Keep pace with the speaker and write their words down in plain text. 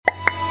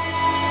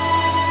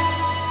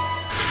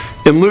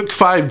In Luke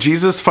 5,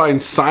 Jesus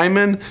finds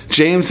Simon,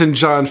 James, and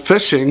John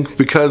fishing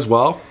because,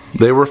 well,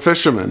 they were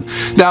fishermen.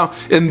 Now,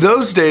 in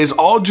those days,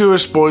 all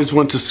Jewish boys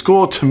went to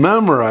school to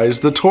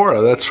memorize the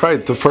Torah. That's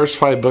right, the first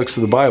 5 books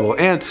of the Bible.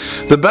 And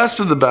the best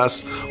of the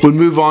best would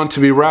move on to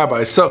be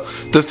rabbis. So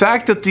the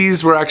fact that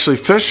these were actually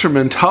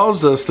fishermen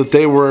tells us that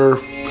they were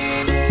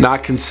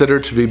not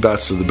considered to be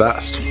best of the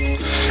best.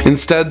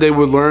 Instead, they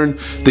would learn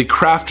the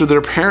craft of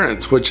their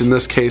parents, which in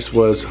this case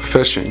was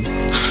fishing.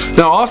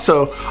 Now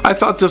also, I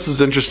thought this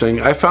was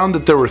interesting. I found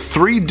that there were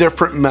 3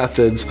 different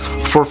methods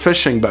for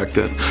fishing back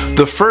then.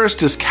 The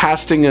first is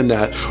casting a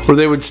net, where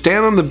they would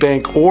stand on the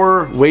bank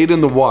or wade in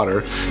the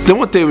water. Then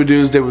what they would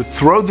do is they would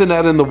throw the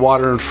net in the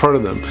water in front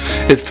of them.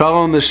 It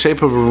fell in the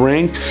shape of a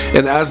ring,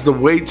 and as the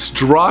weights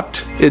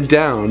dropped it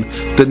down,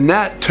 the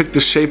net took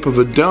the shape of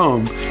a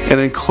dome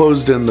and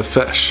enclosed in the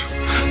fish.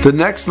 The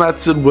next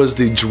method was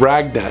the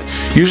drag net,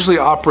 usually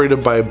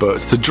operated by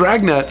boats. The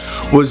drag net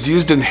was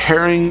used in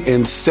herring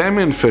and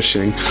salmon fishing,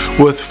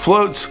 with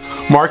floats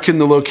marking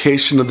the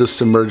location of the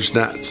submerged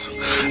nets.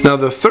 Now,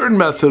 the third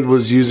method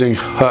was using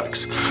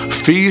hooks.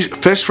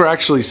 Fish were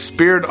actually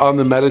speared on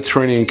the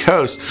Mediterranean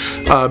coast,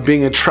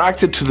 being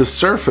attracted to the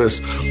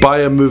surface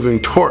by a moving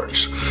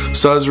torch.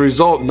 So as a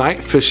result,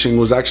 night fishing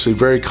was actually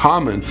very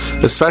common,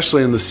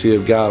 especially in the Sea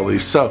of Galilee.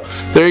 So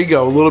there you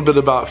go, a little bit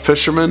about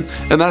fishermen,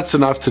 and that's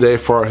enough today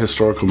for our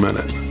historical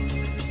minute.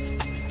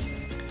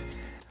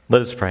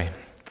 Let us pray.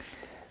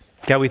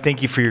 God, we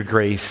thank you for your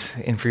grace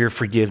and for your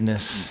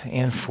forgiveness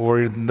and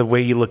for the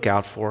way you look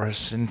out for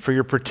us and for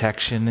your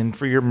protection and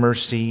for your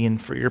mercy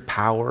and for your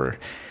power.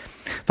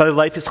 Father,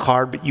 life is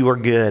hard, but you are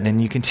good,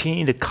 and you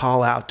continue to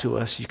call out to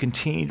us. You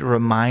continue to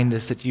remind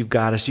us that you've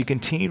got us. You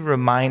continue to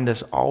remind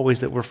us always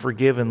that we're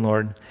forgiven,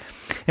 Lord.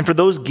 And for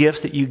those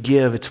gifts that you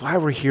give, it's why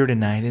we're here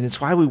tonight, and it's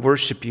why we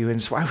worship you, and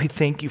it's why we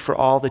thank you for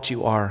all that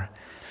you are.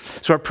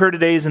 So our prayer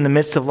today is in the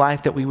midst of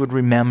life that we would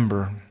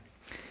remember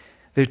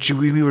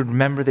we would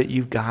remember that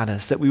you've got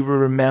us, that we would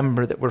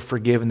remember that we're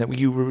forgiven, that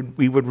we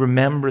would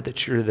remember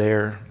that you're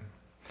there.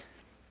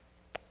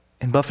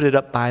 And buffeted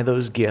up by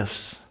those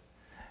gifts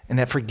and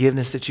that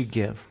forgiveness that you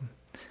give,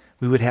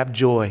 we would have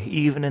joy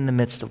even in the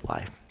midst of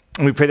life.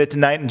 And we pray that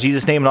tonight in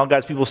Jesus' name, and all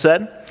God's people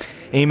said,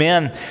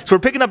 amen. So we're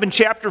picking up in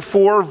chapter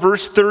 4,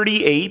 verse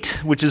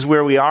 38, which is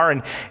where we are.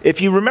 And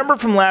if you remember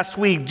from last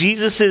week,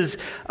 Jesus is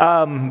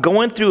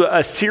going through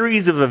a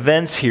series of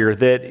events here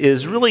that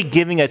is really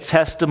giving a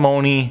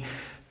testimony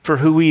for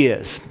who he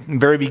is. In the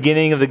very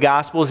beginning of the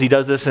Gospels, he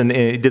does this, and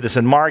he did this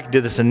in Mark, he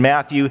did this in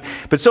Matthew.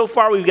 But so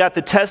far, we've got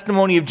the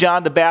testimony of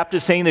John the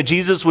Baptist saying that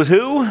Jesus was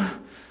who?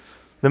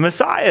 The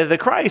Messiah, the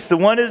Christ, the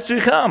one is to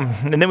come.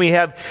 And then we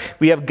have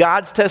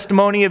God's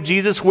testimony of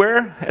Jesus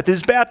where? At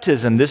his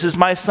baptism. This is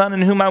my son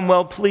in whom I'm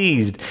well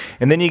pleased.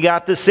 And then you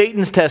got the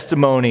Satan's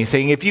testimony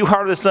saying, if you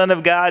are the Son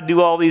of God,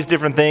 do all these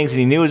different things. And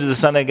he knew he was the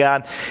Son of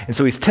God. And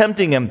so he's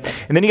tempting him.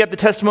 And then you got the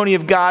testimony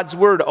of God's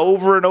word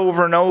over and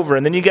over and over.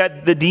 And then you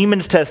got the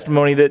demon's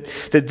testimony that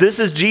this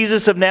is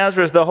Jesus of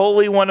Nazareth, the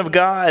Holy One of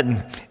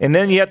God. And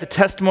then you have the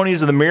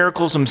testimonies of the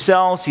miracles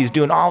themselves. He's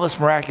doing all this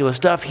miraculous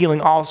stuff,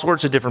 healing all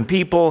sorts of different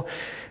people.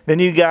 Then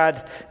you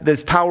got the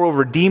power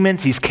over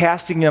demons. He's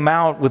casting them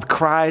out with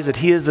cries that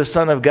he is the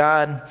Son of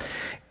God.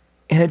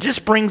 And it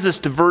just brings us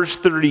to verse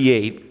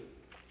 38.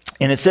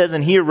 And it says,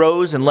 and he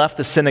arose and left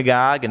the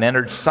synagogue and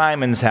entered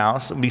Simon's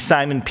house. It would be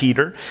Simon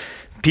Peter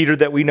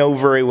that we know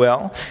very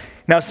well.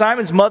 Now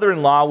Simon's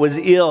mother-in-law was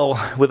ill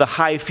with a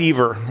high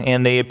fever,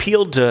 and they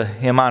appealed to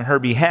him on her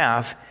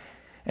behalf.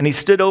 And he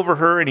stood over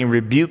her and he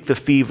rebuked the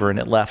fever, and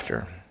it left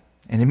her.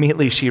 And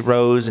immediately she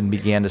rose and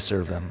began to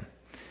serve them.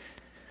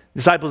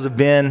 Disciples have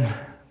been,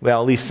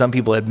 well, at least some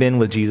people had been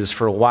with Jesus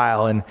for a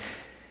while, and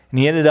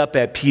he ended up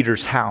at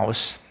Peter's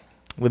house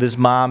with his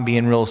mom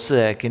being real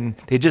sick, and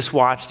they just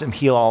watched him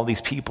heal all these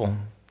people.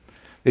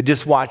 They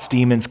just watched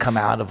demons come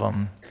out of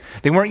him.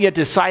 They weren't yet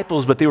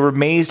disciples, but they were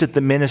amazed at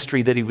the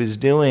ministry that he was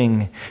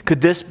doing.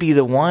 Could this be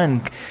the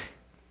one?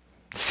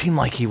 It seemed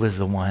like he was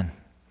the one.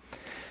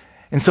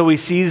 And so he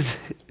sees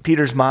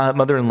Peter's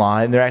mother-in-law,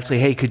 and they're actually,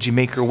 hey, could you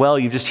make her well?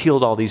 You've just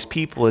healed all these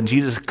people. And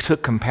Jesus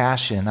took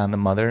compassion on the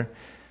mother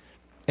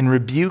and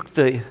rebuked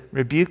the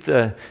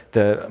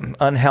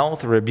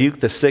unhealth, or rebuked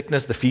the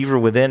sickness, the fever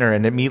within her,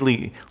 and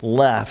immediately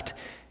left.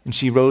 And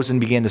she rose and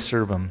began to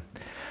serve him.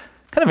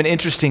 Kind of an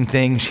interesting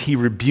thing, he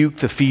rebuked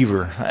the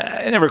fever.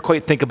 I never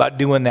quite think about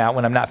doing that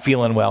when I'm not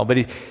feeling well.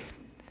 But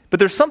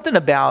there's something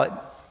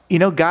about,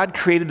 God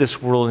created this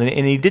world,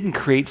 and he didn't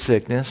create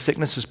sickness.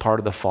 Sickness is part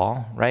of the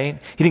fall, right?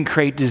 He didn't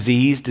create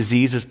disease.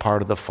 Disease is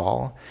part of the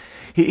fall.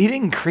 He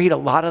didn't create a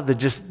lot of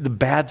the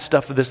bad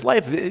stuff of this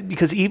life,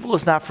 because evil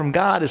is not from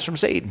God, it's from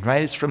Satan,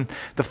 right? It's from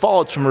the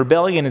fall, it's from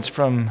rebellion, it's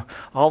from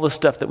all the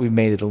stuff that we've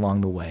made it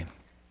along the way.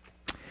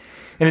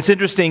 And it's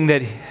interesting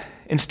that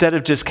instead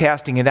of just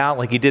casting it out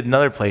like he did in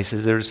other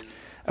places, there's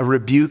a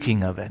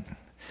rebuking of it.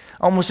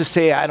 Almost to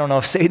say, I don't know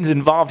if Satan's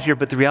involved here,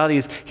 but the reality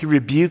is he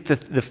rebuked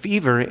the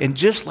fever, and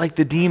just like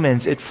the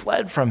demons, it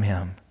fled from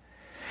him.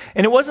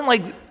 And it wasn't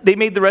like they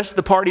made the rest of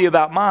the party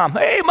about mom.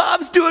 Hey,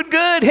 mom's doing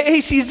good.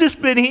 Hey, she's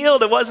just been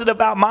healed. It wasn't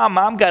about mom.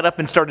 Mom got up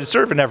and started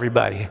serving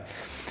everybody.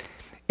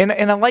 And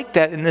I like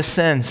that in this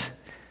sense,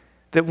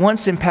 that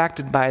once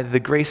impacted by the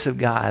grace of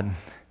God,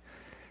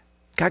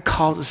 God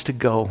calls us to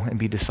go and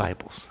be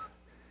disciples.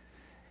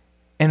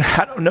 And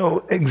I don't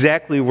know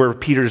exactly where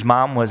Peter's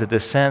mom was at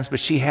this sense, but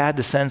she had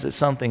to sense that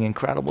something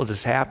incredible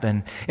just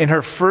happened. And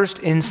her first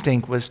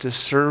instinct was to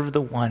serve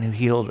the one who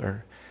healed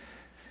her.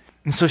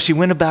 And so she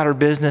went about her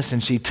business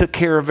and she took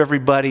care of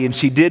everybody and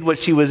she did what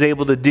she was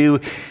able to do,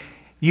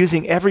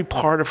 using every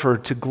part of her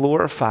to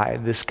glorify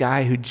this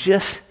guy who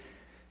just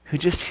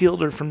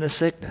healed her from this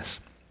sickness.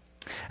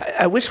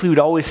 I wish we would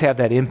always have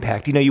that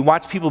impact. You know, you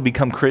watch people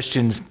become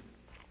Christians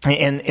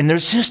and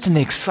there's just an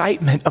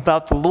excitement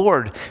about the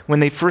Lord when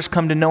they first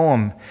come to know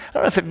Him. I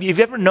don't know if you've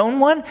ever known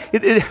one.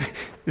 Isn't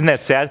that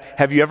sad?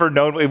 Have you ever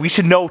known? We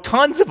should know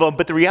tons of them,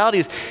 but the reality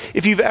is,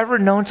 if you've ever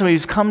known somebody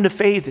who's come to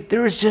faith,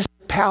 there is just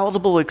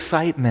palatable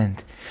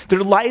excitement.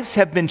 Their lives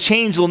have been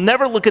changed. They'll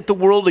never look at the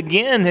world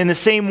again in the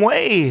same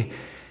way.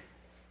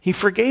 He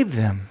forgave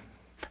them.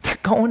 They're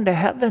going to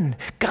heaven.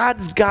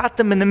 God's got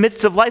them in the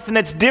midst of life, and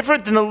that's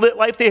different than the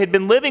life they had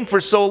been living for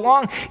so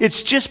long.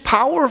 It's just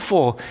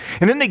powerful.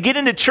 And then they get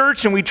into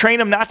church, and we train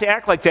them not to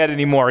act like that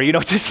anymore.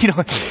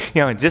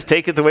 Just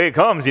take it the way it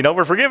comes.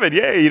 We're forgiven.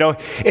 Yay.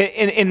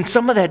 And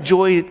some of that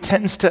joy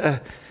tends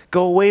to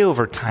go away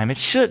over time. It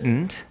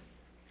shouldn't,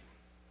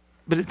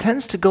 but it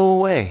tends to go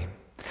away.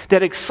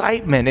 That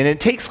excitement, and it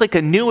takes like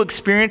a new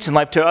experience in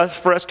life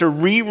for us to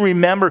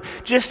remember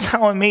just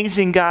how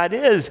amazing God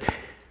is.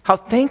 How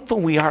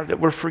thankful we are that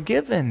we're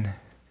forgiven.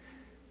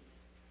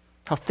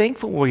 How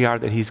thankful we are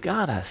that He's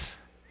got us.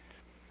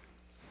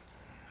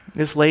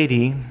 This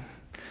lady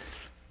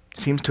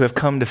seems to have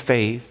come to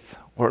faith,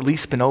 or at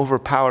least been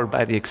overpowered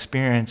by the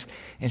experience,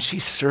 and she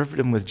served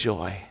Him with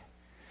joy.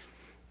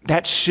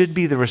 That should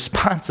be the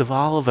response of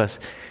all of us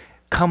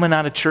coming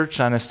out of church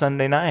on a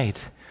Sunday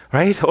night,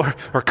 right?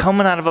 Or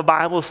coming out of a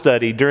Bible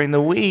study during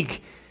the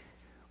week.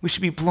 We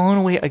should be blown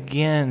away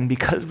again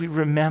because we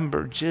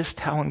remember just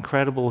how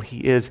incredible He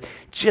is,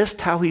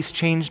 just how He's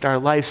changed our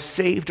lives,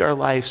 saved our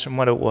lives from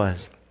what it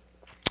was.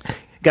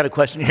 Got a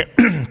question here.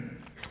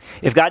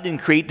 If God didn't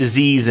create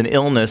disease and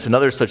illness and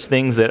other such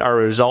things that are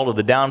a result of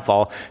the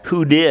downfall,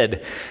 who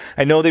did?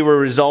 I know they were a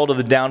result of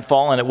the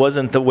downfall and it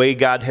wasn't the way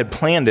God had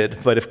planned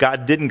it, but if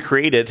God didn't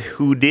create it,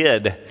 who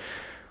did?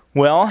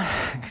 Well,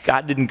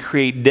 God didn't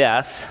create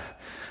death,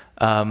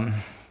 but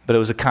it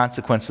was a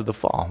consequence of the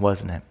fall,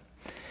 wasn't it?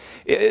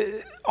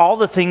 All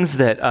the things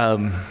that,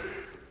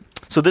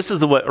 so this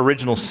is what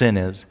original sin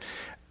is.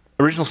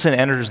 Original sin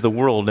enters the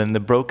world and the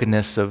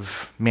brokenness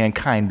of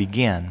mankind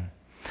began.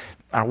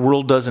 Our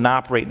world doesn't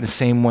operate in the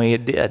same way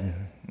it did.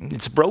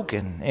 It's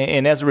broken.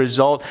 And as a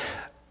result,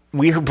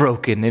 we are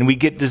broken and we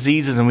get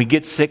diseases and we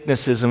get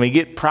sicknesses and we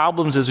get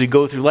problems as we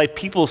go through life.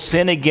 People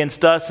sin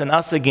against us and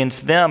us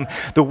against them.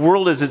 The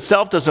world as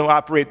itself doesn't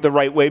operate the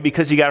right way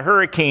because you got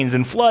hurricanes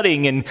and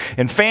flooding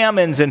and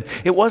famines, and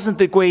it wasn't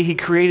the way He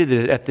created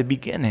it at the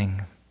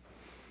beginning.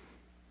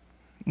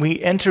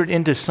 We entered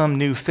into some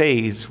new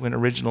phase when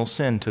original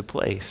sin took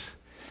place.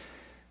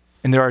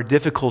 And there are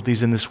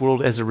difficulties in this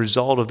world as a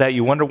result of that.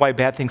 You wonder why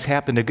bad things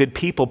happen to good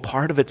people.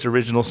 Part of it's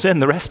original sin.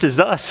 The rest is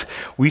us.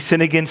 We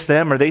sin against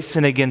them or they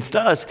sin against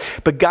us.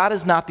 But God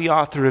is not the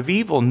author of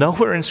evil.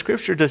 Nowhere in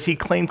Scripture does He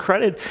claim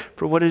credit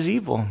for what is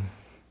evil.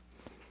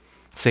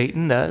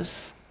 Satan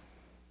does.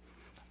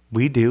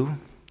 We do.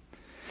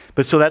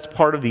 But so that's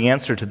part of the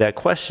answer to that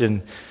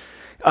question.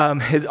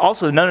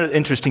 Also, another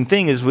interesting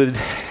thing is with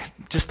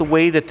just the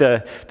way that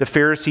the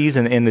Pharisees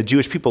and the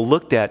Jewish people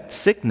looked at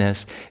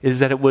sickness is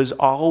that it was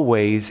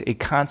always a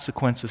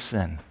consequence of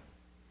sin.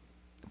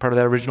 Part of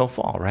that original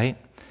fall, right?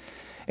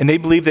 And they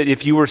believed that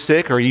if you were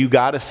sick or you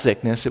got a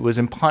sickness, it was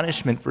in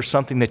punishment for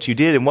something that you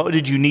did. And what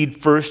did you need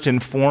first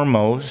and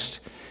foremost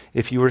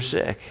if you were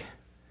sick?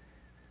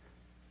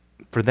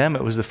 For them,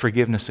 it was the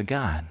forgiveness of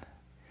God.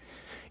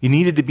 You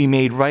needed to be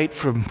made right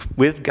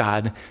with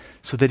God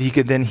so that He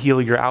could then heal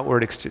your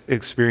outward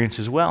experience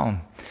as well.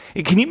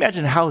 And can you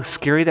imagine how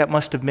scary that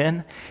must have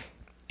been?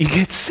 You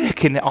get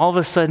sick, and all of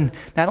a sudden,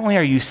 not only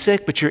are you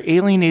sick, but you're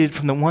alienated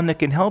from the one that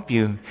can help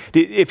you.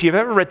 If you've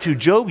ever read through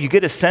Job, you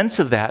get a sense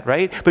of that,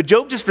 right? But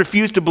Job just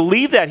refused to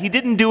believe that. He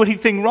didn't do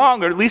anything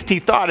wrong, or at least he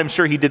thought. I'm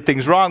sure he did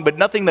things wrong, but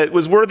nothing that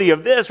was worthy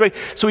of this, right?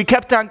 So he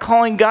kept on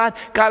calling God,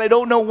 God, I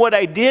don't know what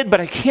I did,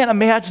 but I can't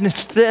imagine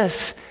it's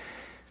this.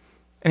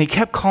 And he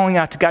kept calling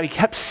out to God. He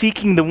kept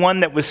seeking the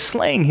one that was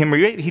slaying him.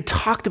 He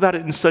talked about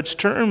it in such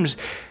terms.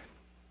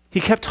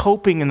 He kept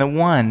hoping in the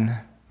one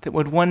that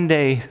would one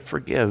day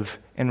forgive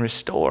and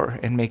restore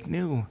and make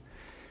new.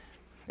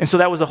 And so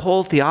that was a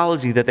whole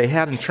theology that they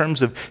had in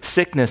terms of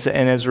sickness.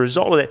 And as a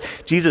result of that,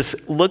 Jesus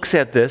looks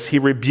at this. He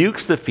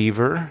rebukes the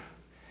fever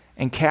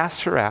and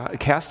casts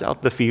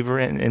out the fever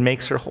and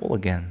makes her whole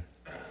again.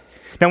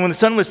 Now, when the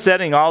sun was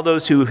setting, all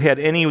those who had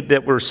any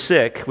that were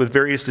sick with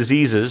various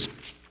diseases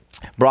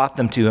brought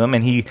them to him,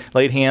 and he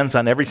laid hands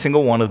on every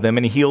single one of them,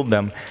 and he healed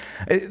them.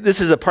 This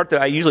is a part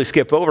that I usually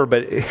skip over,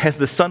 but as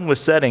the sun was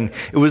setting,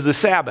 it was the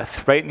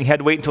Sabbath, right? And he had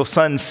to wait until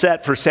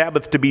sunset for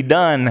Sabbath to be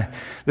done.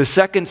 The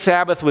second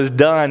Sabbath was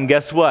done,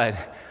 guess what?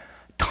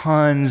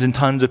 Tons and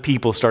tons of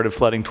people started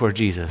flooding toward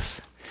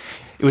Jesus.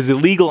 It was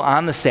illegal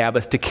on the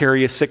Sabbath to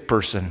carry a sick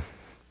person,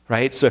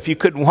 right? So if you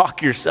couldn't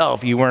walk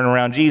yourself, you weren't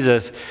around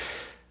Jesus.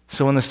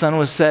 So when the sun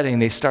was setting,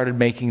 they started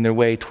making their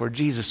way toward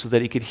Jesus so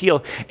that he could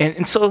heal.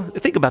 And so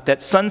think about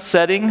that. Sun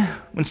setting,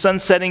 when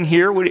sun's setting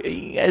here,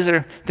 you guys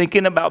are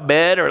thinking about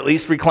bed or at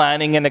least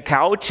reclining in a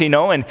couch,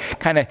 and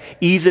kind of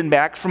easing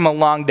back from a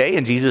long day.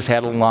 And Jesus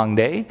had a long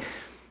day.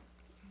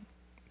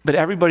 But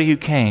everybody who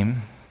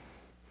came,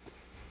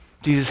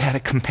 Jesus had a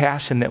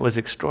compassion that was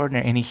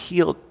extraordinary, and he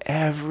healed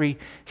every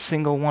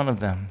single one of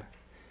them.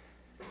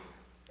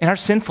 In our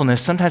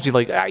sinfulness, sometimes we're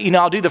like,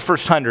 I'll do the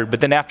first 100,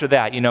 but then after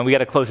that, we got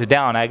to close it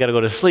down. I got to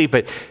go to sleep.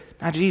 But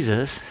not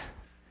Jesus.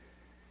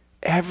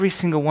 Every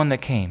single one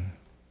that came.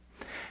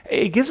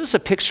 It gives us a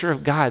picture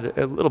of God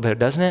a little bit,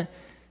 doesn't it?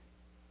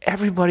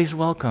 Everybody's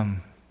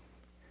welcome.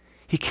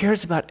 He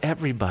cares about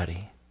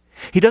everybody.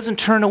 He doesn't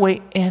turn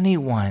away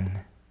anyone.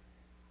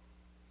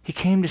 He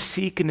came to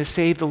seek and to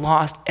save the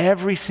lost,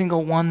 every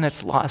single one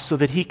that's lost, so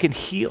that he can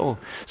heal,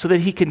 so that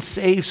he can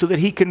save, so that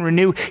he can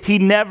renew. He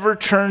never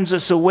turns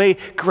us away.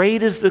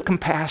 Great is the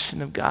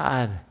compassion of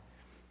God.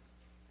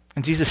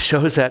 And Jesus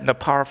shows that in a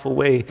powerful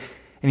way.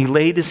 And he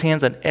laid his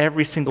hands on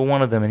every single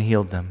one of them and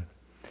healed them.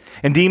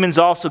 And demons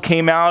also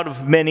came out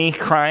of many,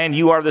 crying,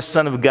 "You are the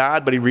Son of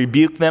God." But he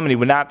rebuked them, and he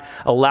would not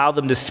allow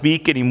them to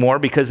speak anymore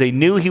because they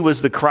knew he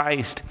was the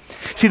Christ.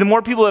 See, the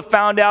more people that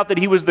found out that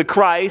he was the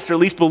Christ, or at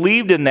least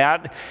believed in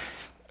that,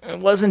 it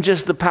wasn't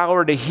just the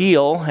power to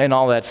heal and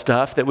all that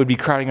stuff that would be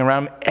crowding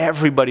around him.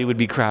 Everybody would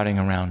be crowding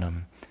around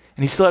him.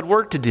 And he still had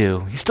work to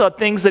do. He still had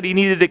things that he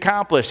needed to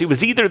accomplish. It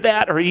was either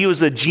that or he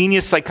was a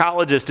genius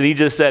psychologist, and he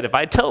just said, if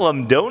I tell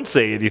them don't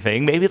say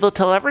anything, maybe they'll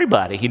tell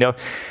everybody.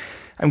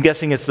 I'm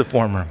guessing it's the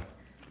former.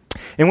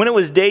 And when it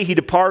was day, he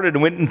departed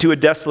and went into a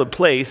desolate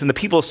place, and the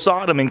people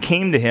sought him and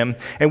came to him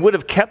and would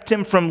have kept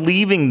him from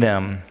leaving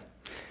them.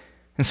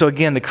 And so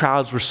again, the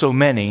crowds were so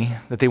many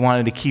that they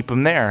wanted to keep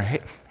him there.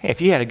 Hey,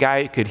 if you had a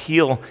guy who could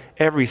heal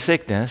every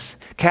sickness,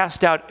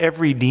 cast out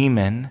every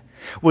demon,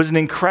 was an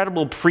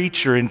incredible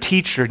preacher and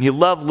teacher, and you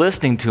loved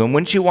listening to him,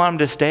 wouldn't you want him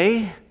to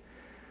stay?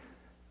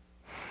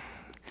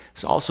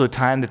 It's also a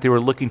time that they were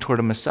looking toward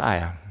a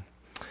Messiah,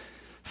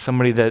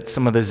 somebody that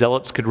some of the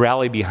zealots could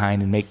rally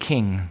behind and make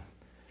king.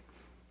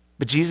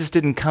 But Jesus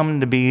didn't come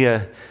to be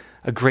a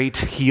great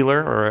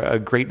healer or a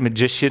great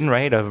magician,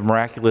 right, of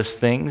miraculous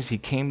things. He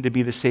came to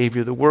be the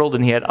Savior of the world,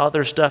 and he had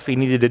other stuff he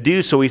needed to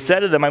do. So he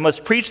said to them, I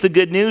must preach the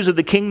good news of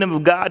the kingdom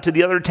of God to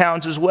the other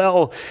towns as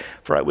well,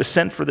 for I was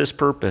sent for this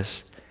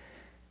purpose.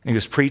 And he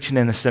was preaching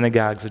in the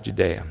synagogues of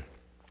Judea.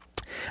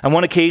 On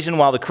one occasion,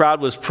 while the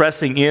crowd was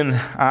pressing in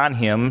on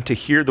him to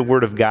hear the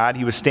word of God,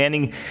 he was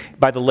standing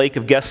by the lake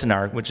of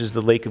Gennesaret, which is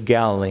the lake of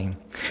Galilee.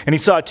 And he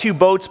saw 2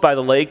 boats by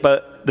the lake,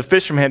 but the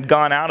fishermen had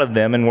gone out of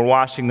them and were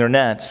washing their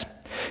nets.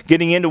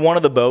 Getting into one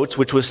of the boats,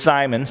 which was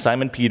Simon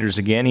Peter's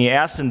again, he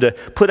asked him to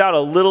put out a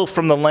little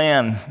from the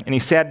land, and he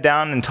sat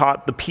down and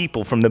taught the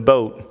people from the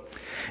boat.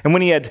 And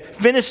when he had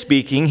finished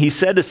speaking, he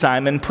said to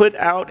Simon, put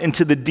out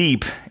into the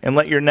deep and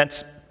let your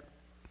nets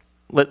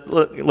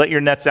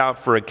out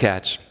for a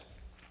catch.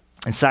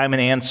 And Simon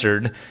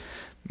answered,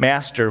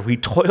 Master, we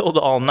toiled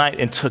all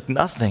night and took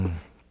nothing.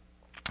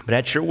 But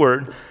at your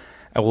word,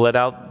 I will let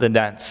out the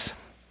nets.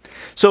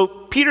 So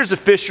Peter's a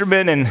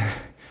fisherman and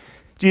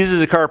Jesus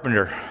is a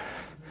carpenter.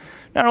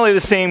 Not really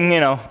the same,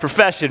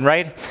 profession,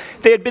 right?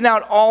 They had been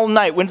out all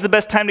night. When's the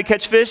best time to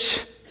catch fish?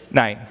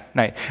 Night.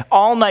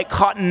 All night,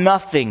 caught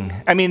nothing.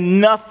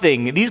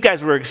 Nothing. These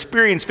guys were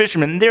experienced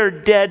fishermen. They're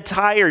dead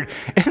tired.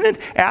 And then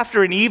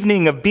after an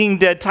evening of being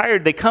dead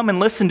tired, they come and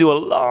listen to a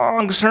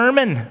long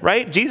sermon,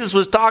 right? Jesus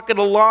was talking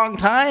a long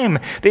time.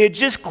 They had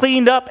just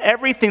cleaned up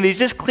everything. They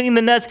just cleaned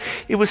the nets.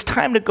 It was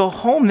time to go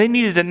home. They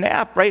needed a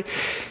nap, right?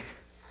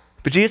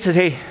 But Jesus says,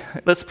 hey,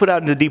 let's put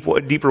out into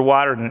deeper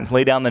water and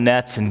lay down the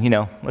nets and,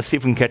 let's see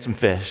if we can catch some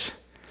fish.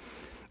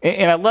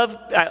 And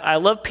I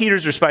love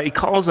Peter's response.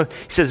 He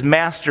says,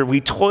 Master, we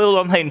toiled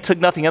all night and took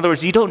nothing. In other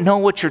words, you don't know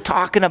what you're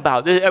talking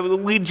about.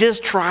 We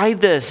just tried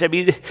this.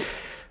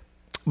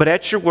 But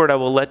at your word, I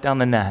will let down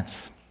the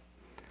nets.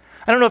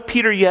 I don't know if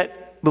Peter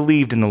yet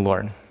believed in the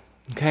Lord,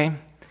 okay?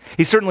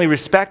 He certainly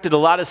respected a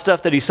lot of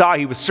stuff that he saw.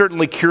 He was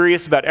certainly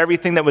curious about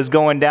everything that was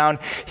going down.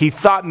 He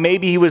thought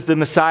maybe he was the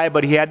Messiah,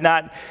 but he had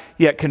not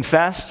yet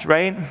confessed,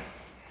 right?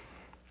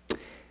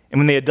 And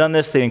when they had done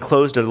this, they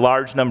enclosed a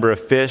large number of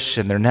fish,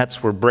 and their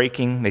nets were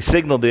breaking. They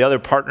signaled the other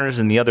partners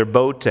in the other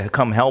boat to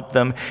come help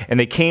them, and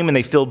they came and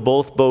they filled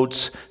both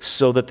boats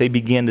so that they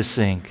began to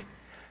sink.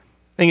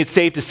 I think it's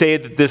safe to say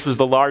that this was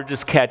the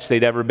largest catch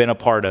they'd ever been a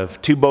part of.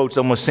 2 boats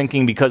almost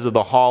sinking because of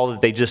the haul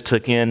that they just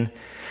took in.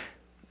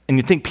 And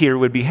you'd think Peter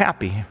would be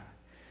happy.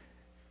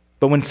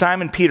 But when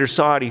Simon Peter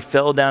saw it, he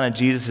fell down at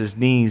Jesus'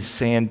 knees,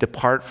 saying,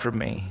 Depart from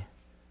me,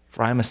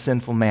 for I am a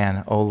sinful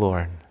man, O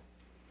Lord.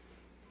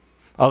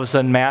 All of a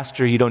sudden,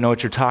 Master, you don't know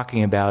what you're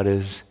talking about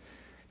is,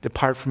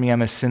 depart from me,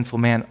 I'm a sinful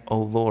man, O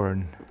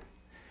Lord.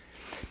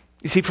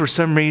 You see, for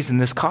some reason,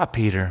 this caught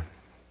Peter.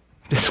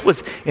 This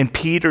was in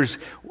Peter's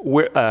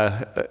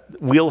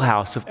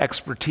wheelhouse of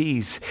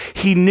expertise.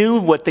 He knew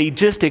what they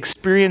just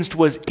experienced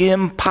was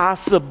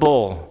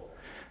impossible.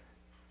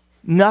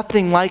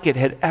 Nothing like it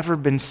had ever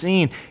been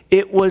seen.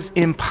 It was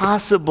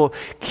impossible.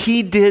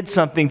 He did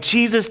something.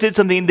 Jesus did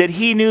something that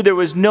he knew there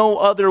was no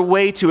other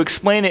way to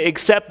explain it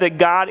except that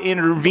God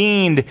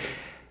intervened.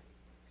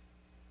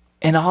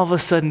 And all of a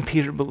sudden,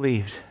 Peter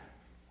believed.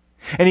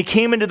 And he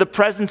came into the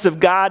presence of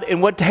God.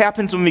 And what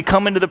happens when we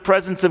come into the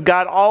presence of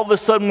God? All of a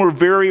sudden, we're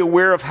very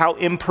aware of how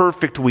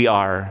imperfect we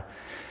are.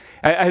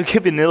 I've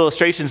given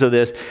illustrations of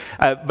this.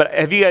 But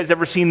have you guys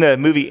ever seen the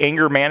movie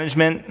Anger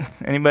Management?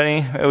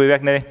 Anybody? Way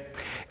back in the day?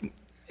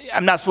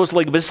 I'm not supposed to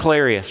like it, but it's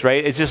hilarious,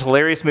 right? It's just a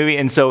hilarious movie.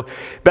 And so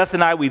Beth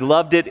and I, we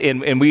loved it,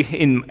 and we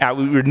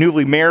were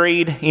newly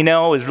married, you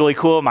know, it was really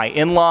cool. My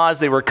in-laws,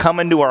 they were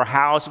coming to our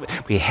house.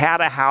 We had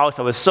a house.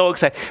 I was so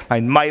excited.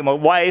 My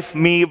wife,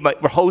 me,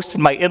 we're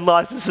hosting my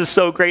in-laws. This is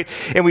so great.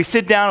 And we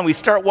sit down and we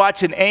start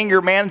watching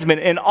Anger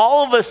Management, and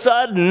all of a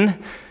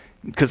sudden,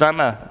 because I'm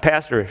a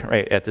pastor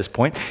right at this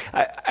point,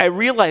 I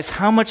realize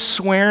how much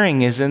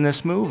swearing is in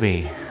this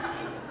movie.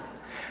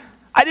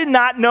 I did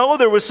not know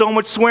there was so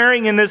much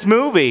swearing in this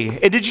movie.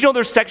 And did you know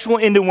there's sexual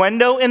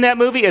innuendo in that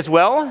movie as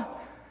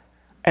well?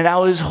 And I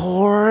was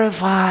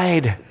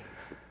horrified.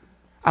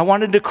 I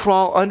wanted to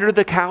crawl under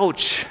the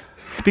couch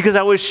because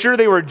I was sure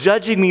they were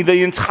judging me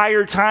the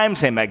entire time,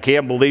 saying, I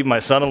can't believe my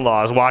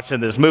son-in-law is watching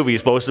this movie. He's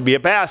supposed to be a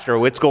pastor.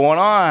 What's going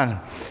on?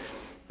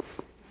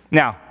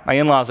 Now, my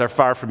in-laws are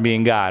far from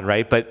being God,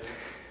 right? But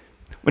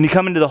when you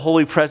come into the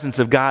holy presence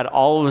of God,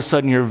 all of a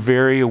sudden you're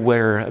very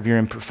aware of your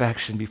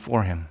imperfection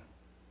before him.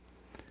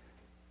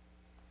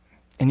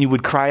 And you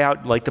would cry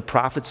out like the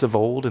prophets of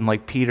old and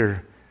like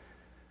Peter,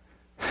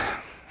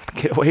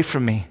 get away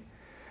from me.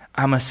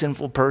 I'm a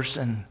sinful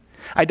person.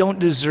 I don't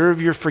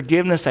deserve your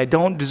forgiveness. I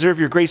don't deserve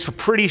your grace. I'm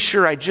pretty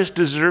sure I just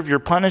deserve your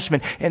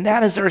punishment. And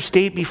that is our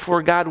state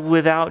before God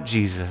without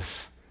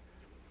Jesus.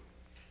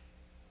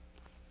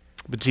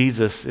 But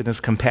Jesus, in his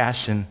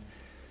compassion,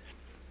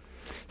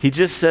 he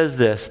just says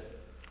this,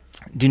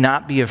 do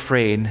not be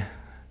afraid.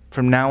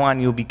 From now on,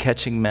 you'll be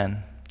catching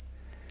men.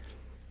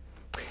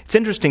 It's an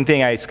interesting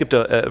thing. I skipped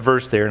a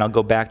verse there, and I'll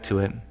go back to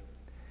it.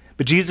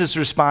 But Jesus'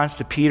 response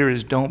to Peter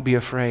is, don't be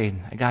afraid.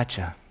 I got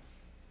you.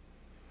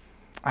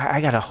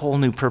 I got a whole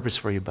new purpose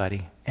for you,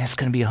 buddy. And it's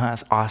going to be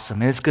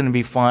awesome. And it's going to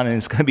be fun, and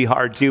it's going to be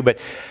hard too. But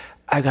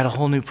I've got a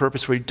whole new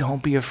purpose for you.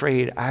 Don't be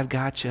afraid. I've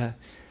got you.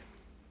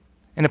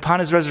 And upon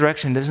his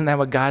resurrection, isn't that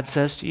what God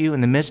says to you?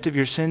 In the midst of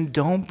your sin,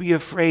 don't be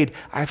afraid.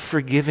 I've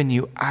forgiven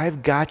you.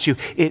 I've got you.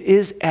 It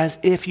is as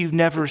if you've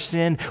never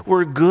sinned.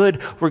 We're good.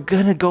 We're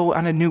going to go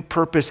on a new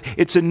purpose.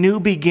 It's a new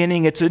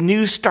beginning. It's a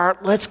new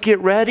start. Let's get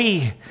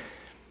ready.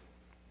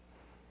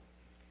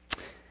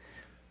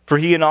 For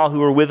he and all who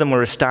were with him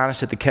were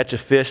astonished at the catch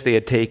of fish they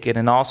had taken,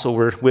 and also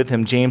were with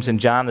him James and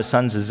John, the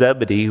sons of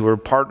Zebedee, who were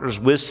partners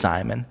with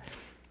Simon.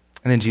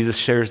 And then Jesus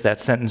shares that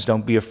sentence,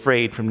 don't be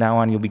afraid. From now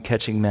on, you'll be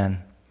catching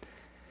men.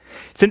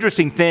 It's an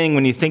interesting thing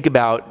when you think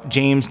about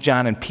James,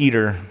 John, and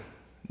Peter.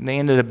 They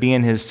ended up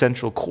being his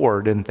central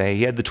core, didn't they?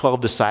 He had the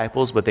 12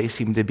 disciples, but they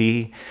seemed to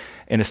be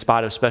in a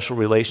spot of special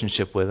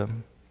relationship with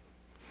him.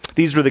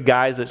 These were the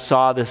guys that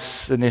saw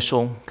this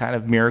initial kind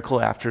of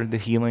miracle after the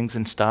healings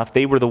and stuff.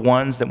 They were the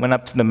ones that went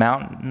up to the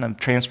mountain of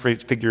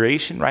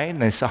transfiguration, right? And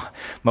they saw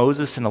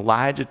Moses and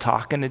Elijah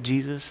talking to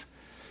Jesus.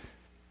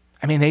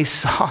 I mean, they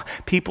saw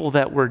people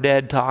that were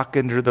dead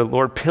talking to the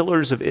Lord,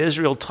 pillars of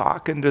Israel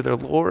talking to their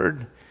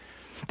Lord.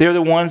 They're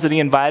the ones that he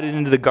invited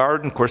into the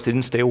garden. Of course, they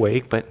didn't stay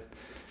awake, but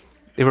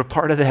they were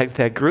part of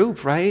that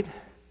group, right?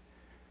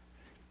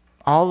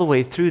 All the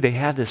way through, they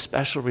had this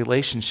special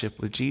relationship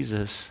with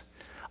Jesus.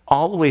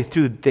 All the way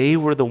through, they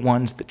were the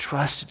ones that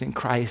trusted in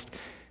Christ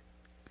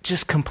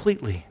just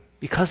completely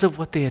because of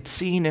what they had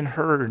seen and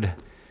heard.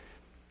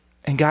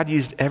 And God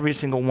used every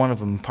single one of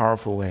them in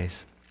powerful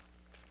ways.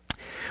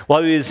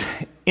 While he was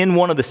in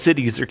one of the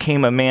cities, there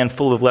came a man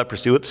full of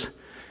leprosy. Whoops.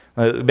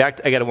 I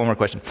got one more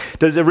question.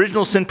 Does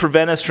original sin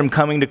prevent us from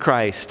coming to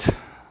Christ?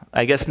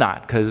 I guess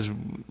not, because,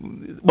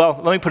 well,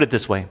 let me put it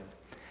this way.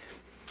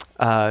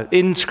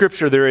 In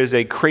Scripture, there is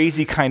a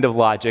crazy kind of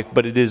logic,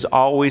 but it is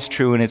always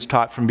true, and it's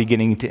taught from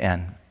beginning to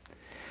end.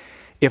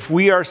 If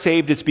we are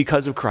saved, it's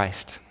because of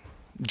Christ,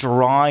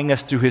 drawing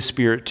us through his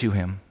Spirit to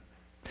him.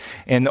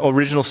 And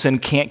original sin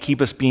can't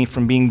keep us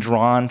from being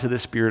drawn to the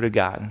Spirit of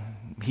God.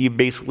 He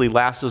basically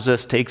lassos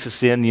us, takes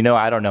us in,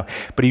 I don't know.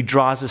 But he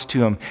draws us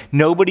to him.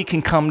 Nobody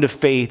can come to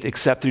faith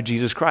except through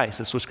Jesus Christ.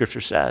 That's what Scripture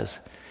says.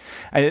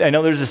 I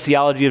know there's this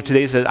theology of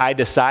today that I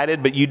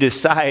decided, but you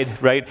decide,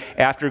 right,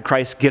 after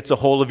Christ gets a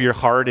hold of your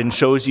heart and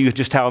shows you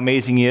just how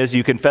amazing he is.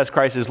 You confess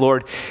Christ as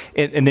Lord,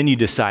 and then you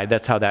decide.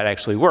 That's how that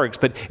actually works.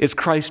 But it's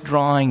Christ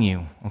drawing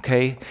you,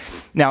 okay?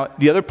 Now,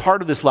 the other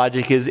part of this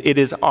logic is it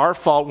is our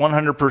fault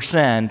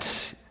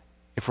 100%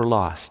 if we're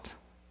lost,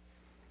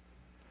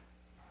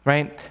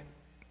 right?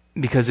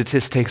 Because it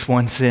just takes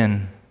one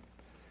sin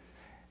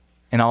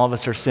And all of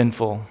us are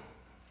sinful.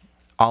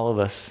 All of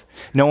us.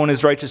 No one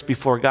is righteous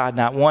before God,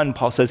 not one,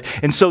 Paul says.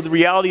 And so the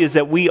reality is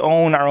that we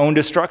own our own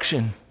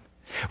destruction.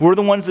 We're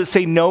the ones that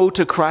say no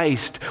to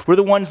Christ. We're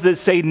the ones that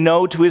say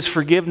no to his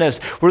forgiveness.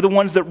 We're the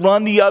ones that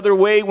run the other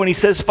way when he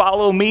says,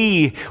 follow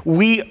me.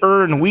 We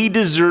earn, we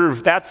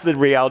deserve. That's the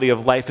reality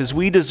of life, is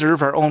we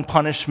deserve our own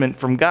punishment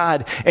from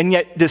God. And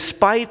yet,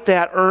 despite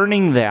that,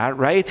 earning that,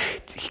 right,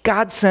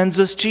 God sends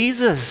us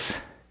Jesus.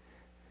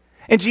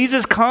 And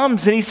Jesus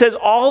comes and he says,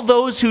 all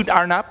those who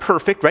are not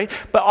perfect, right?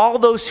 But all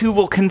those who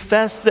will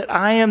confess that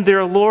I am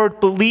their Lord,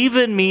 believe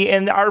in me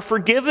and are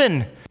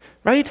forgiven,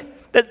 right?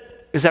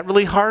 Is that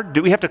really hard?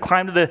 Do we have to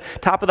climb to the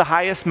top of the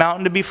highest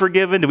mountain to be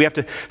forgiven? Do we have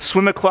to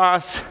swim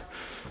across,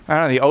 I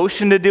don't know, the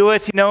ocean to do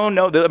it? No,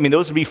 I mean,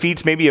 those would be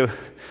feats maybe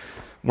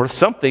worth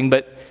something,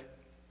 but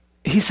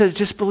he says,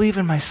 just believe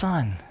in my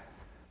son.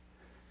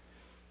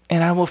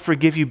 And I will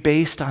forgive you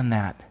based on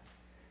that.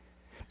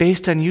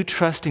 Based on you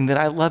trusting that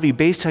I love you,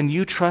 based on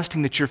you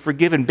trusting that you're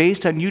forgiven,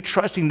 based on you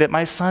trusting that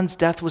my son's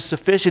death was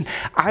sufficient,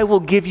 I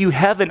will give you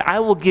heaven. I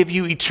will give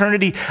you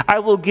eternity. I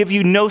will give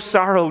you no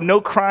sorrow,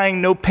 no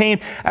crying, no pain.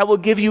 I will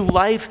give you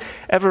life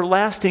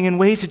everlasting in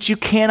ways that you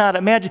cannot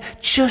imagine.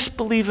 Just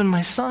believe in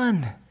my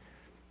son.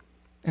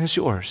 And it's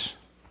yours.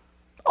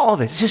 All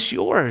of it. It's just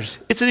yours.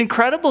 It's an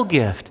incredible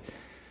gift.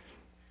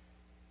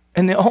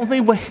 And the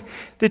only way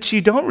that you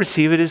don't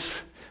receive it is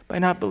by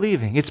not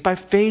believing. It's by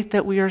faith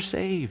that we are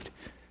saved.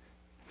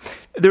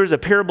 There's a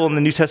parable in the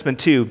New Testament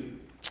too.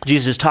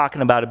 Jesus is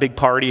talking about a big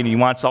party and he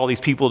wants all these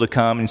people to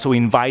come, and so he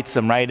invites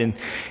them, right? And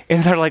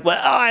they're like, well,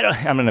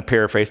 I'm going to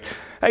paraphrase.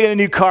 I got a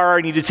new car,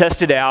 I need to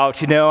test it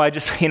out. I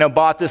just,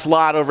 bought this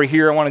lot over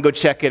here. I want to go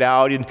check it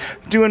out. And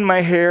doing my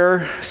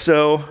hair,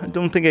 so I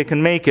don't think I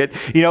can make it.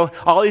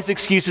 All these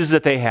excuses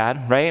that they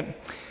had, right?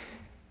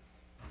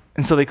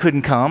 And so they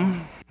couldn't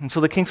come. And so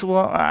the king said,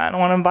 well, I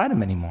don't want to invite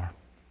them anymore.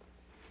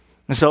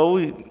 And so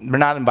they're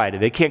not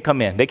invited. They can't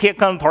come in. They can't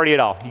come party at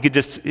all. You could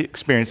just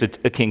experience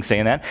a king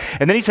saying that.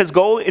 And then he says,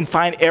 go and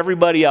find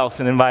everybody else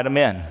and invite them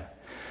in.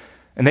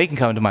 And they can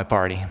come to my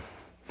party.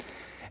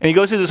 And he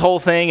goes through this whole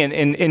thing,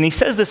 and he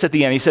says this at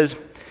the end. He says,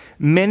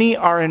 many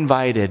are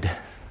invited.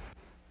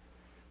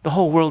 The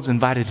whole world's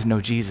invited to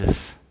know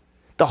Jesus.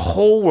 The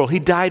whole world. He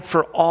died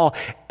for all.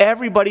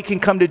 Everybody can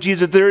come to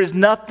Jesus. There is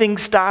nothing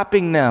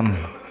stopping them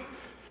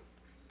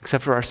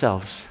except for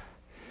ourselves.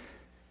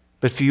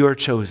 But few are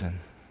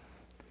chosen.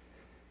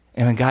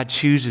 And when God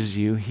chooses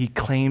you, he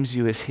claims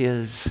you as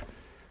his.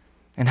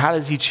 And how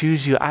does he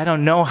choose you? I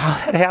don't know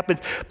how that happens,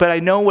 but I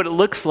know what it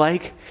looks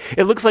like.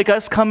 It looks like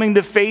us coming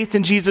to faith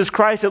in Jesus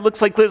Christ. It looks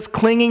like us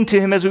clinging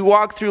to him as we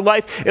walk through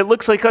life. It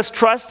looks like us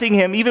trusting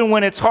him even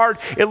when it's hard.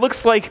 It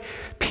looks like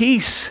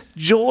peace,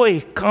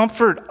 joy,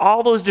 comfort,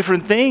 all those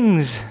different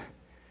things.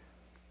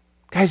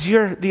 Guys,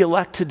 you're the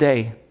elect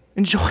today.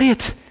 Enjoy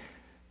it.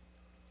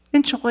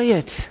 Enjoy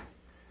it.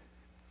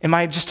 Am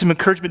I just an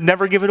encouragement?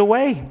 Never give it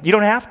away. You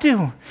don't have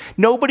to.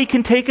 Nobody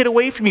can take it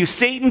away from you.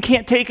 Satan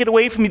can't take it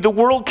away from you. The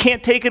world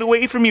can't take it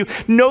away from you.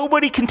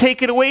 Nobody can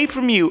take it away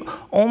from you.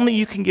 Only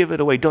you can give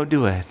it away. Don't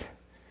do it.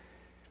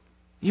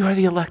 You are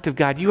the elect of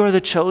God. You are the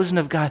chosen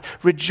of God.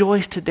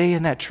 Rejoice today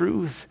in that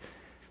truth.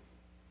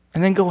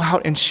 And then go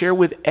out and share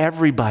with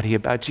everybody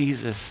about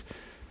Jesus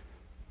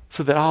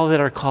so that all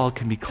that are called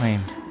can be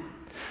claimed.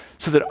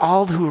 So that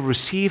all who will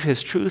receive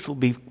his truth will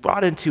be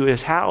brought into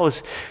his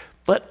house.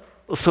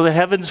 So that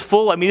heaven's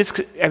full.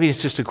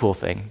 It's just a cool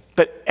thing.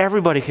 But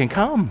everybody can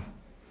come.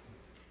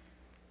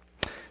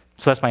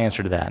 So that's my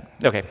answer to that.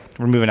 Okay,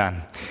 we're moving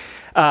on.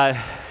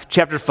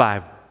 Chapter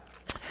 5.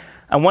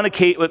 I want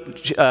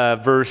to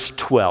verse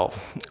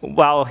 12.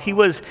 While he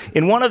was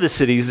in one of the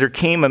cities, there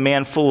came a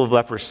man full of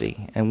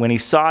leprosy. And when he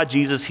saw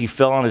Jesus, he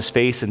fell on his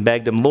face and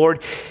begged him,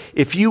 Lord,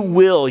 if you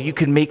will, you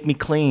can make me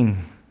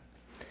clean.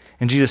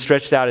 And Jesus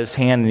stretched out his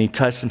hand and he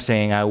touched him,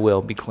 saying, I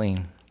will be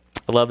clean.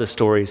 I love the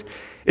stories.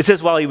 It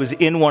says while he was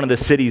in one of the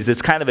cities.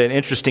 It's kind of an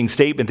interesting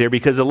statement there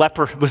because a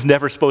leper was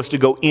never supposed to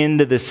go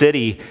into the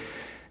city.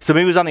 So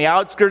maybe he was on the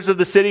outskirts of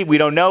the city. We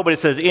don't know, but it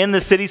says in the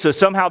city. So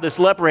somehow this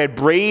leper had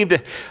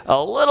braved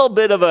a little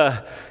bit of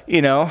a,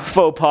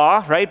 faux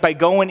pas, right? By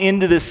going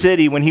into the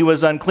city when he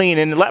was unclean.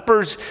 And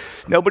lepers,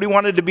 nobody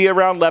wanted to be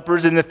around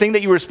lepers. And the thing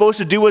that you were supposed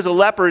to do as a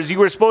leper is you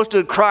were supposed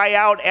to cry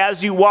out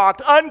as you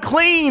walked,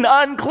 unclean,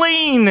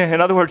 unclean. In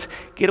other words,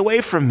 get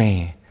away from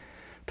me.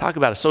 Talk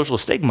about a social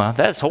stigma.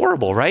 That's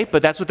horrible, right?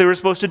 But that's what they were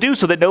supposed to do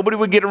so that nobody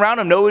would get around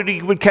them.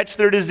 Nobody would catch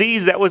their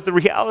disease. That was the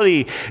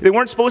reality. They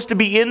weren't supposed to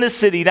be in the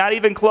city, not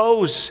even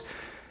close.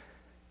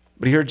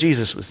 But here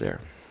Jesus was there.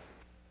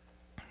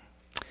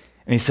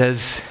 And he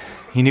says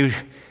he knew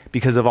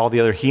because of all the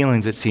other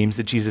healings, it seems,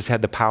 that Jesus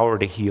had the power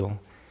to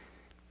heal.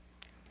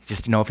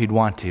 Just to know if he'd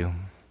want to.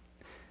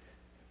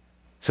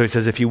 So he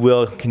says, if you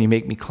will, can you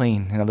make me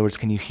clean? In other words,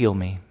 can you heal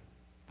me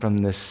from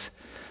this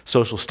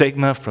social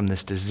stigma, from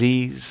this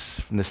disease,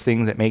 from this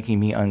thing that making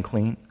me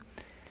unclean?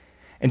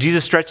 And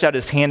Jesus stretched out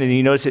his hand, and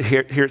you notice it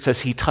here it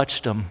says he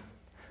touched him.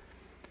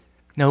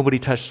 Nobody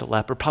touched a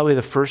leper. Probably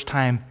the first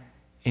time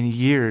in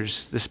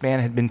years this man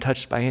had been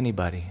touched by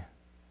anybody.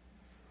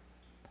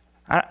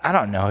 I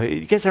don't know.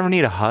 You guys ever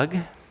need a hug?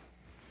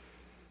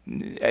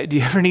 Do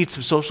you ever need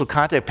some social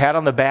contact? Pat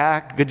on the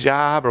back, good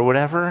job, or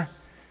whatever?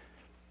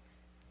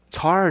 It's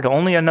hard.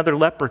 Only another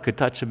leper could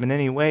touch him in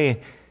any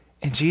way.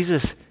 And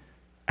Jesus,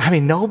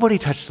 nobody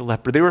touched the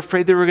leper. They were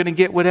afraid they were going to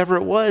get whatever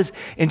it was.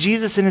 And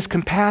Jesus, in his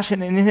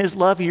compassion and in his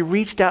love, he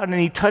reached out and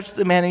he touched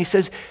the man and he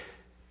says,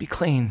 be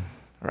clean,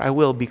 or I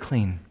will be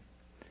clean.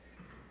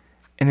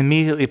 And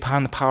immediately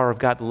upon the power of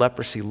God, the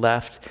leprosy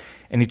left.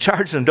 And he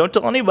charged them, don't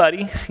tell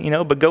anybody,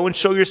 but go and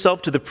show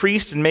yourself to the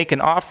priest and make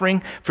an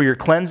offering for your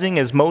cleansing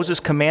as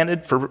Moses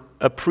commanded for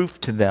a proof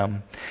to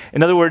them.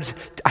 In other words,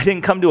 I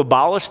didn't come to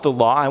abolish the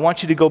law. I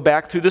want you to go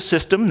back through the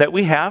system that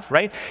we have,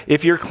 right?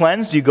 If you're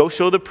cleansed, you go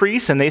show the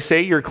priest and they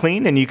say you're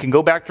clean and you can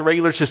go back to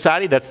regular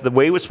society. That's the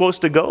way it was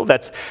supposed to go.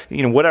 That's,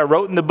 what I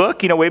wrote in the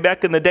book, way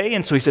back in the day.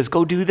 And so he says,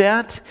 go do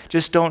that.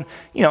 Just don't,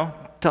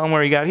 tell them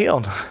where he got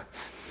healed.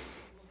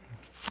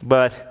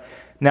 But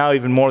now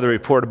even more the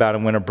report about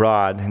him went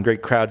abroad, and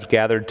great crowds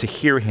gathered to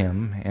hear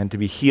him and to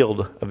be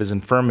healed of his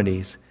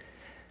infirmities.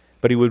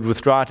 But he would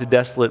withdraw to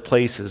desolate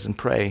places and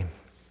pray.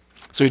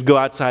 So he'd go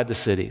outside the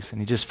cities, and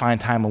he'd just find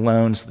time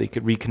alone so that he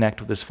could reconnect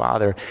with his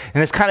Father.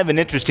 And it's kind of an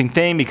interesting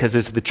thing because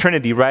it's the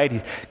Trinity,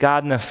 right?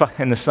 God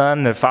and the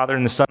Son, the Father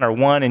and the Son are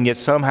one, and yet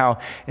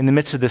somehow in the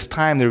midst of this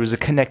time there was a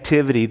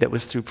connectivity that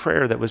was through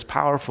prayer that was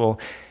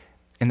powerful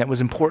and that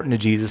was important to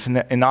Jesus,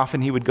 and often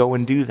he would go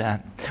and do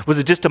that. Was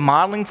it just a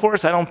modeling for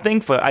us? I don't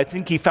think so. I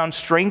think he found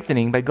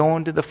strengthening by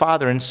going to the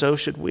Father, and so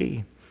should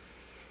we.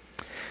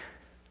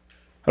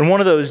 On one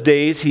of those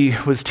days, he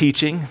was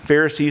teaching.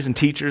 Pharisees and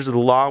teachers of the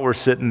law were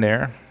sitting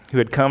there, who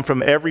had come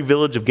from every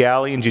village of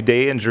Galilee and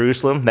Judea and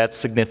Jerusalem. That's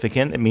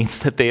significant. It means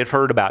that they had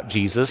heard about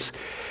Jesus.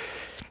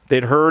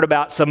 They'd heard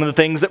about some of the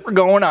things that were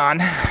going on,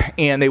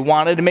 and they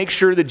wanted to make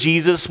sure that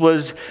Jesus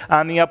was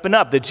on the up and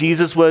up, that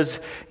Jesus was,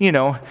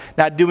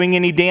 not doing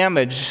any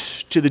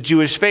damage to the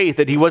Jewish faith,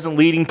 that he wasn't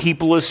leading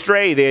people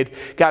astray. They had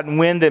gotten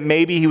wind that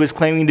maybe he was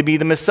claiming to be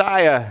the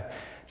Messiah.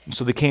 And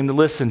so they came to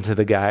listen to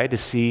the guy to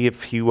see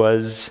if he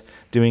was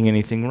doing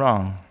anything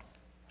wrong.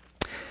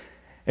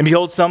 And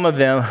behold, some of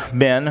them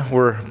men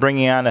were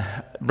bringing on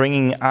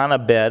a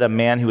bed a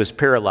man who was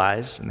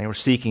paralyzed, and they were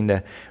seeking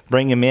to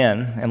bring him in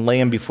and lay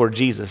him before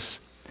Jesus.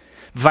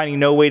 Finding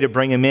no way to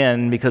bring him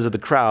in because of the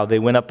crowd, they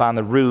went up on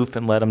the roof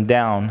and let him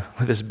down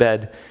with his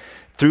bed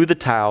through the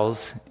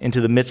tiles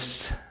into the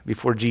midst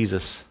before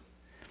Jesus.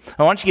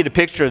 I want you to get a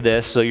picture of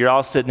this. So you're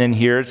all sitting in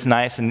here. It's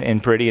nice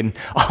and pretty. And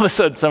all of a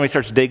sudden, somebody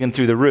starts digging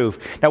through the roof.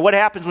 Now, what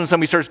happens when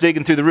somebody starts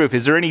digging through the roof?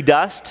 Is there any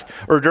dust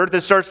or dirt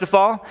that starts to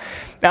fall?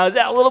 Now, is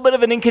that a little bit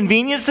of an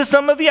inconvenience to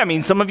some of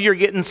you? Some of you are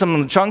getting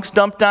some chunks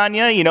dumped on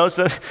you,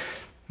 so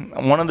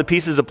one of the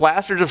pieces of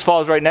plaster just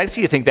falls right next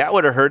to you. You think that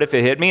would have hurt if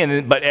it hit me,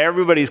 but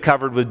everybody's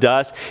covered with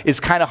dust. It's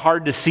kind of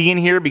hard to see in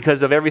here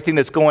because of everything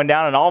that's going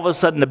down, and all of a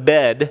sudden the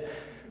bed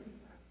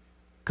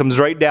comes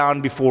right down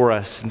before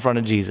us in front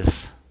of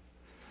Jesus.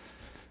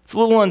 It's a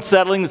little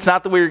unsettling. It's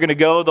not the way you're going to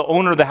go. The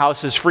owner of the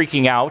house is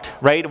freaking out,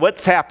 right?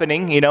 What's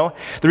happening, The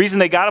reason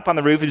they got up on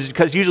the roof is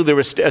because usually there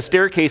was a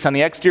staircase on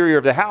the exterior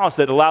of the house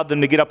that allowed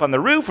them to get up on the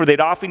roof, or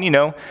they'd often,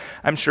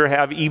 I'm sure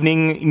have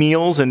evening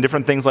meals and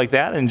different things like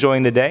that,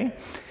 enjoying the day.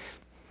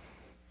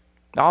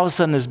 All of a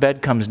sudden, this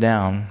bed comes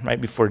down right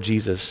before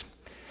Jesus.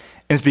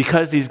 And it's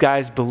because these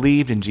guys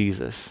believed in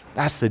Jesus.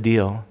 That's the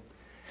deal.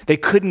 They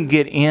couldn't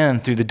get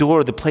in through the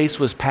door. The place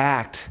was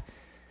packed.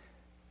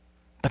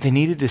 But they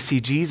needed to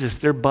see Jesus.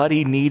 Their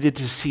buddy needed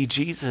to see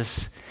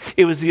Jesus.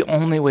 It was the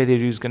only way that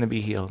he was going to be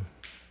healed.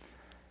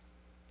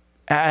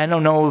 I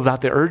don't know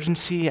about the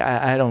urgency.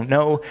 I don't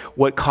know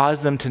what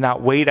caused them to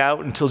not wait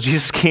out until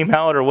Jesus came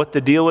out or what the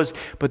deal was,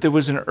 but there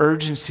was an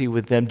urgency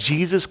with them.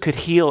 Jesus could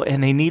heal,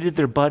 and they needed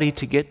their buddy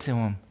to get to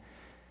him.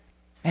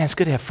 Man, it's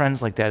good to have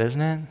friends like that,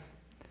 isn't it?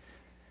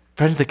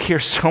 Friends that care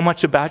so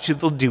much about you,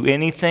 they'll do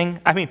anything.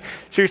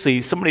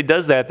 Seriously, somebody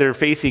does that, they're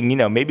facing,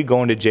 maybe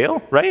going to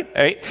jail, right?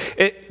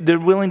 They're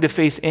willing to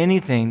face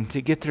anything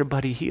to get their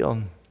buddy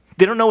healed.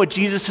 They don't know what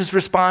Jesus'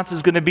 response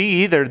is going to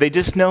be either. They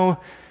just know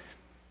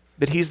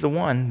that he's the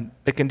one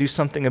that can do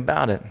something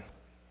about it.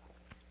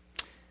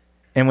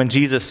 And when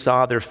Jesus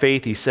saw their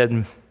faith, he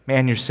said,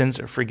 man, your sins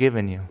are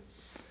forgiven you.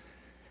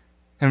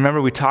 And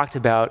remember, we talked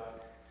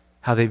about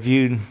how they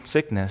viewed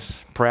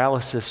sickness,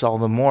 paralysis all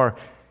the more.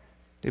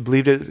 They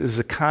believed it was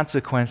a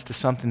consequence to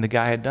something the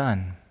guy had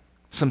done,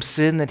 some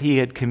sin that he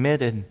had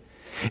committed.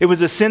 It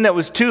was a sin that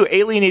was too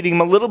alienating him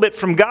a little bit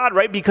from God,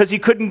 right? Because he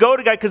couldn't go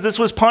to God because this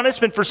was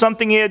punishment for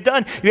something he had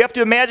done. You have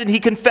to imagine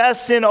he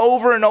confessed sin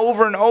over and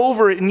over and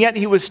over, and yet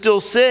he was still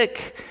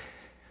sick.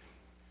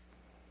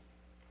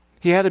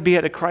 He had to be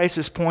at a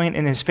crisis point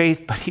in his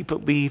faith, but he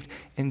believed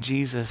in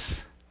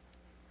Jesus.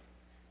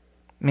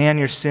 Man,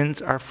 your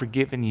sins are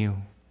forgiven you.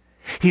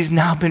 He's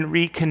now been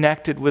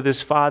reconnected with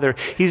his Father.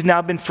 He's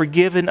now been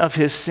forgiven of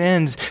his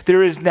sins.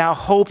 There is now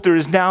hope. There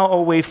is now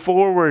a way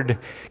forward.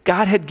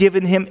 God had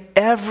given him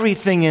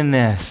everything in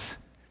this.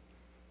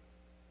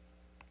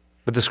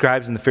 But the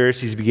scribes and the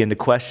Pharisees began to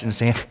question,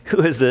 saying,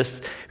 who is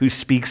this who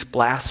speaks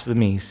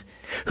blasphemies?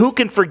 Who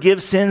can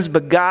forgive sins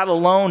but God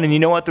alone? And you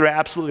know what? They're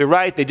absolutely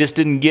right. They just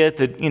didn't get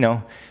that,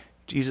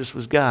 Jesus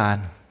was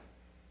God.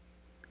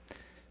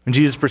 When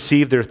Jesus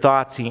perceived their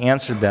thoughts, he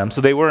answered them.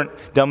 So they weren't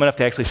dumb enough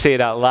to actually say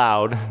it out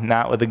loud,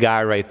 not with the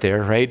guy right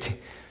there, right?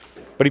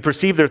 But he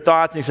perceived their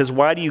thoughts, and he says,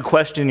 why do you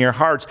question your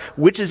hearts?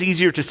 Which is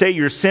easier to say,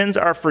 your sins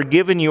are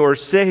forgiven you, or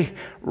say,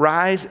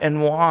 rise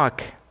and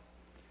walk?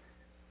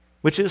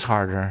 Which is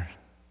harder?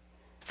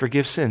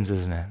 Forgive sins,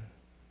 isn't it?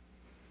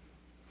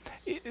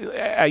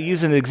 I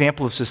use an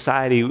example of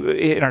society.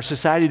 In our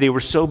society, they were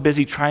so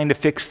busy trying to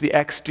fix the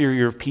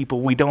exterior of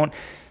people, we don't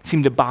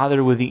seem to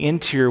bother with the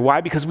interior. Why?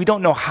 Because we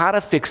don't know how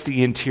to fix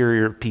the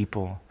interior of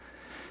people.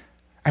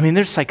 I mean,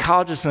 there's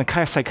psychologists and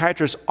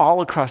psychiatrists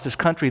all across this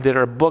country that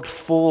are booked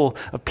full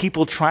of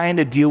people trying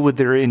to deal with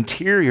their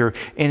interior,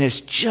 and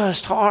it's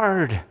just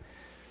hard.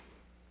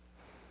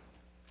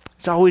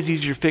 It's always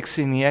easier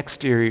fixing the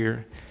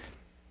exterior.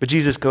 But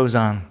Jesus goes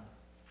on.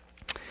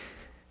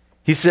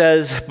 He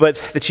says, but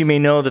that you may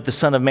know that the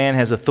Son of Man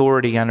has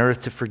authority on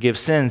earth to forgive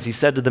sins. He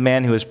said to the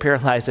man who was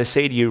paralyzed, I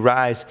say to you,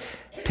 rise,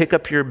 pick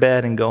up your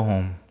bed and go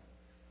home.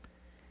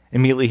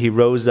 Immediately he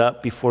rose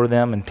up before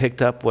them and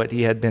picked up what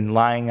he had been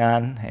lying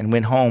on and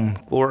went home,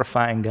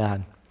 glorifying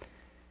God.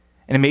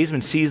 And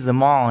amazement seized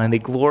them all, and they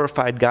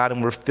glorified God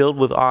and were filled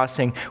with awe,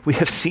 saying, we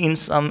have seen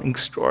some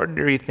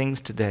extraordinary things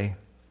today.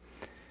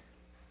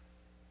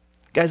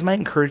 Guys, my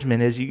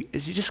encouragement as you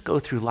just go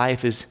through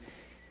life is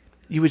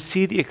you would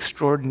see the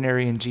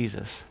extraordinary in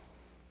Jesus.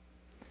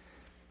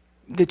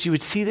 That you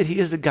would see that he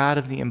is the God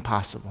of the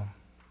impossible.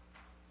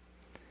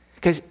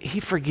 Because he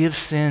forgives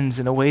sins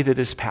in a way that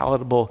is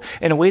palatable,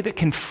 in a way that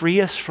can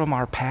free us from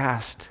our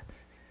past.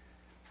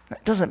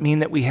 That doesn't mean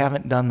that we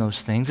haven't done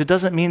those things. It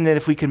doesn't mean that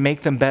if we can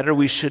make them better,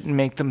 we shouldn't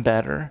make them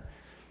better.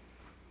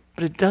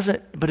 But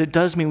it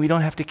does mean we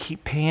don't have to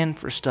keep paying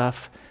for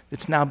stuff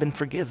that's now been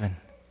forgiven.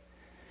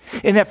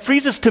 And that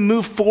frees us to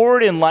move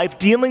forward in life,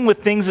 dealing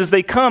with things as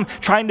they come,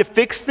 trying to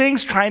fix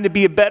things, trying to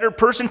be a better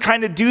person,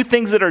 trying to do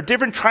things that are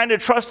different, trying to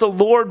trust the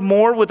Lord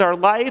more with our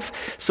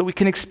life so we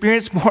can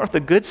experience more of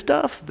the good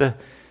stuff, the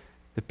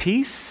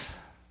peace,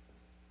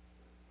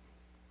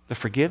 the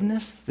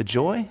forgiveness, the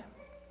joy.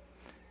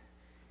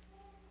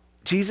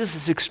 Jesus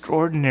is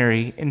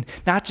extraordinary in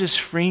not just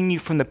freeing you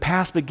from the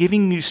past, but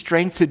giving you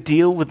strength to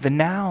deal with the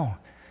now.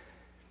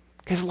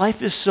 Because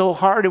life is so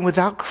hard, and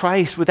without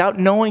Christ, without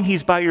knowing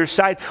he's by your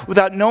side,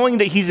 without knowing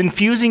that he's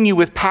infusing you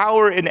with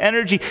power and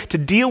energy to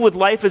deal with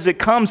life as it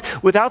comes,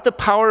 without the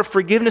power of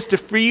forgiveness to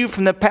free you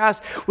from the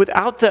past,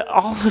 without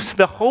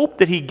the hope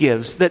that he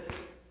gives, that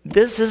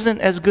this isn't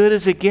as good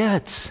as it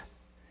gets.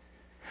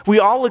 We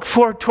all look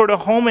forward toward a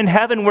home in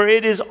heaven where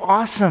it is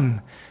awesome.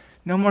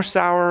 No more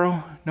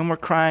sorrow, no more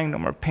crying, no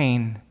more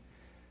pain.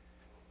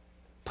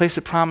 Place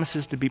that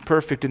promises to be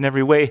perfect in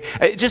every way.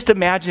 Just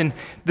imagine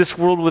this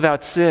world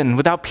without sin,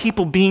 without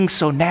people being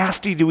so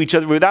nasty to each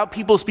other, without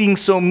people being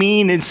so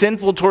mean and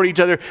sinful toward each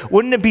other.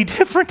 Wouldn't it be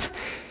different?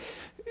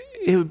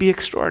 It would be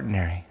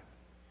extraordinary.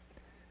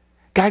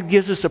 God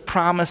gives us a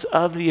promise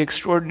of the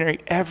extraordinary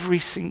every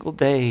single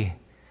day.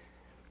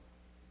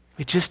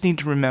 We just need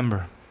to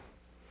remember.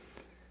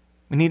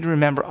 We need to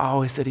remember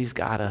always that he's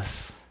got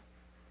us,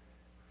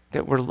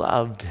 that we're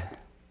loved,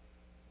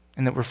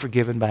 and that we're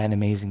forgiven by an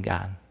amazing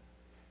God.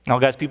 All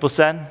God's people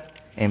said,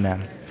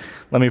 amen.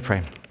 Let me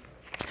pray.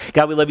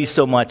 God, we love you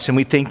so much, and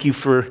we thank you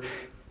for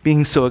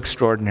being so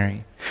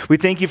extraordinary. We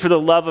thank you for the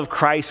love of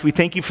Christ. We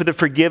thank you for the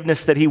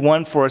forgiveness that he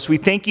won for us. We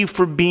thank you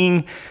for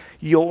being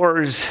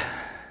yours.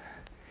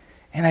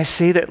 And I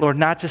say that, Lord,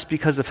 not just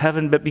because of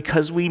heaven, but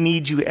because we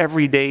need you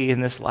every day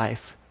in this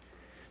life.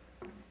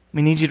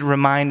 We need you to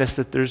remind us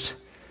that there's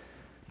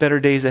better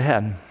days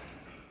ahead.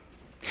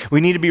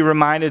 We need to be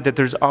reminded that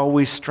there's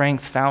always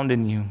strength found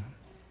in you.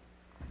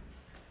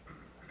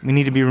 We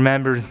need to be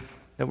remembered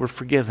that we're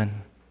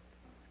forgiven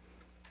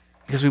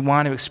because we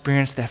want to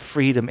experience that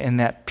freedom and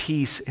that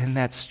peace and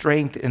that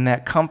strength and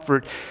that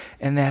comfort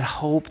and that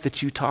hope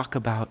that you talk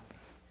about.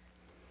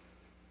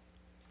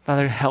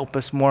 Father, help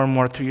us more and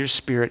more through your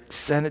Spirit.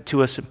 Send it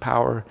to us in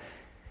power.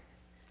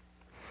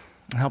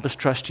 And help us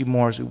trust you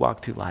more as we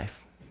walk through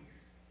life.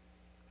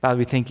 Father,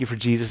 we thank you for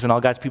Jesus, and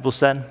all God's people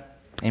said,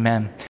 amen.